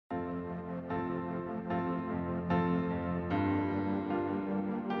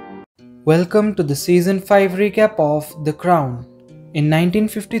Welcome to the Season 5 recap of The Crown. In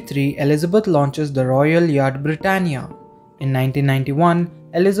 1953, Elizabeth launches the Royal Yacht Britannia. In 1991,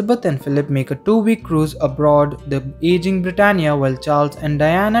 Elizabeth and Philip make a 2-week cruise aboard the aging Britannia while Charles and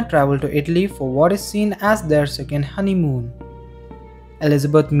Diana travel to Italy for what is seen as their second honeymoon.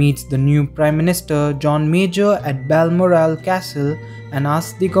 Elizabeth meets the new Prime Minister John Major at Balmoral Castle and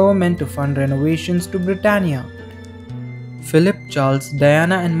asks the government to fund renovations to Britannia. Philip, Charles,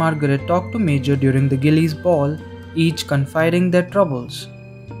 Diana and Margaret talk to Major during the Gillies Ball, each confiding their troubles.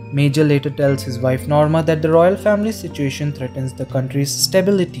 Major later tells his wife Norma that the royal family's situation threatens the country's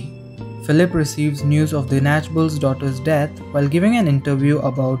stability. Philip receives news of the Knatchbull's daughter's death while giving an interview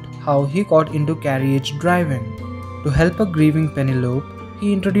about how he got into carriage driving. To help a grieving Penelope,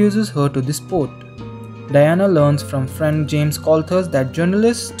 he introduces her to the sport. Diana learns from friend James Colthurst that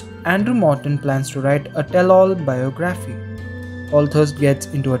journalist Andrew Morton plans to write a tell-all biography. Colthurst gets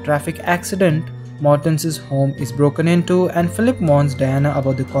into a traffic accident, Morton's home is broken into, and Philip warns Diana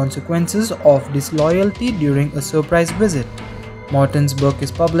about the consequences of disloyalty during a surprise visit. Morton's book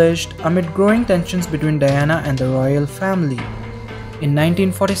is published amid growing tensions between Diana and the royal family. In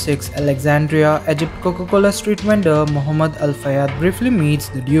 1946, Alexandria, Egypt Coca-Cola street vendor Muhammad Al Fayyad briefly meets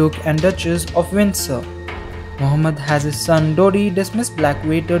the Duke and Duchess of Windsor. Muhammad has his son Dodi dismiss black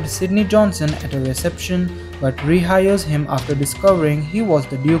waiter Sidney Johnson at a reception but rehires him after discovering he was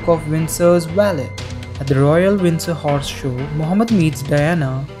the Duke of Windsor's valet. At the Royal Windsor Horse Show, Muhammad meets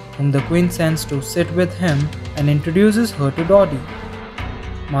Diana, whom the Queen sends to sit with him and introduces her to Dodi.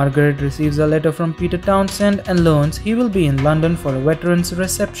 Margaret receives a letter from Peter Townsend and learns he will be in London for a veterans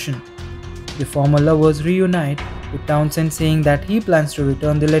reception. The former lovers reunite, with Townsend saying that he plans to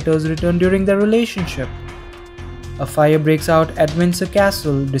return the letters written during their relationship. A fire breaks out at Windsor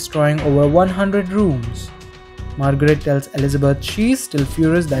Castle, destroying over 100 rooms. Margaret tells Elizabeth she is still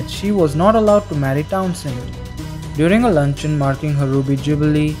furious that she was not allowed to marry Townsend. During a luncheon marking her Ruby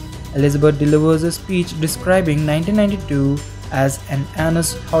Jubilee, Elizabeth delivers a speech describing 1992 as an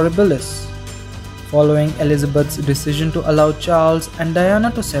annus horribilis. Following Elizabeth's decision to allow Charles and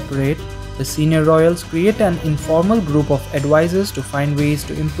Diana to separate, the senior royals create an informal group of advisors to find ways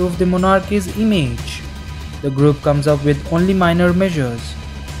to improve the monarchy's image. The group comes up with only minor measures.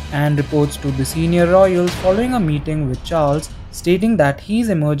 Anne reports to the senior royals following a meeting with Charles, stating that he is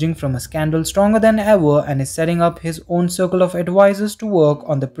emerging from a scandal stronger than ever and is setting up his own circle of advisors to work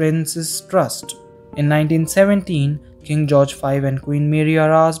on the prince's trust. In 1917, King George V and Queen Mary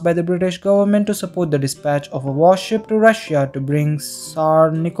are asked by the British government to support the dispatch of a warship to Russia to bring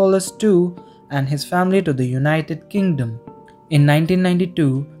Tsar Nicholas II and his family to the United Kingdom. In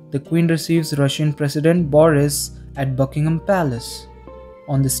 1992, the Queen receives Russian President Boris at Buckingham Palace.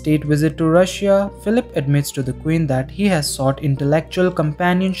 On the state visit to Russia, Philip admits to the Queen that he has sought intellectual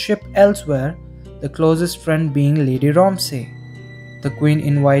companionship elsewhere, the closest friend being Lady Romsey. The Queen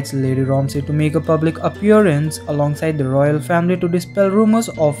invites Lady Romsey to make a public appearance alongside the royal family to dispel rumors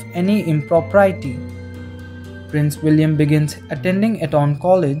of any impropriety. Prince William begins attending Eton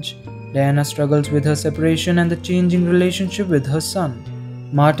College. Diana struggles with her separation and the changing relationship with her son.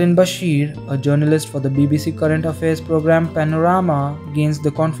 Martin Bashir, a journalist for the BBC current affairs program Panorama, gains the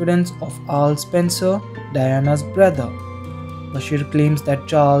confidence of Al Spencer, Diana's brother. Bashir claims that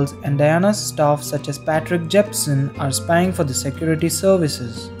Charles and Diana's staff such as Patrick Jepson are spying for the security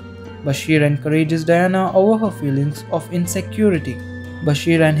services. Bashir encourages Diana over her feelings of insecurity.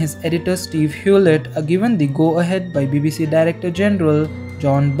 Bashir and his editor Steve Hewlett are given the go-ahead by BBC Director General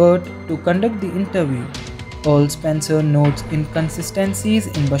John Birt to conduct the interview. Earl Spencer notes inconsistencies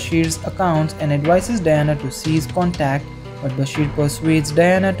in Bashir's accounts and advises Diana to cease contact, but Bashir persuades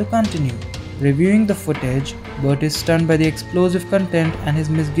Diana to continue. Reviewing the footage, Birt is stunned by the explosive content and his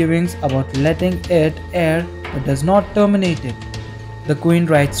misgivings about letting it air but does not terminate it. The Queen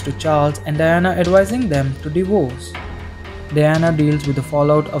writes to Charles and Diana advising them to divorce. Diana deals with the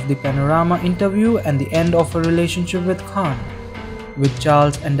fallout of the Panorama interview and the end of her relationship with Khan. With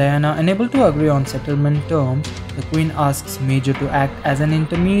Charles and Diana unable to agree on settlement terms, the Queen asks Major to act as an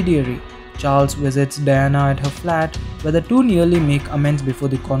intermediary. Charles visits Diana at her flat, where the two nearly make amends before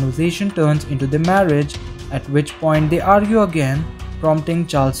the conversation turns into the marriage, at which point they argue again, prompting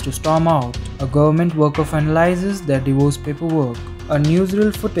Charles to storm out. A government worker finalizes their divorce paperwork. A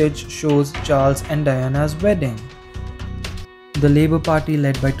newsreel footage shows Charles and Diana's wedding. The Labour Party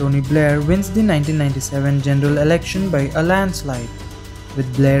led by Tony Blair wins the 1997 general election by a landslide,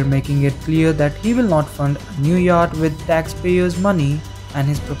 with Blair making it clear that he will not fund a new yacht with taxpayers' money. and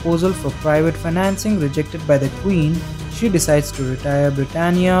his proposal for private financing rejected by the Queen, she decides to retire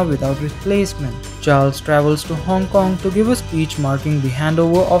Britannia without replacement. Charles travels to Hong Kong to give a speech marking the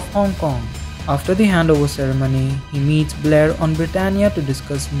handover of Hong Kong. After the handover ceremony, he meets Blair on Britannia to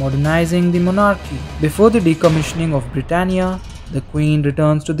discuss modernizing the monarchy. Before the decommissioning of Britannia, the Queen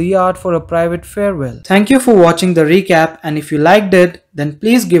returns to the yard for a private farewell. Thank you for watching the recap, and if you liked it, then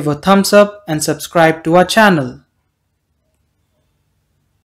please give a thumbs up and subscribe to our channel.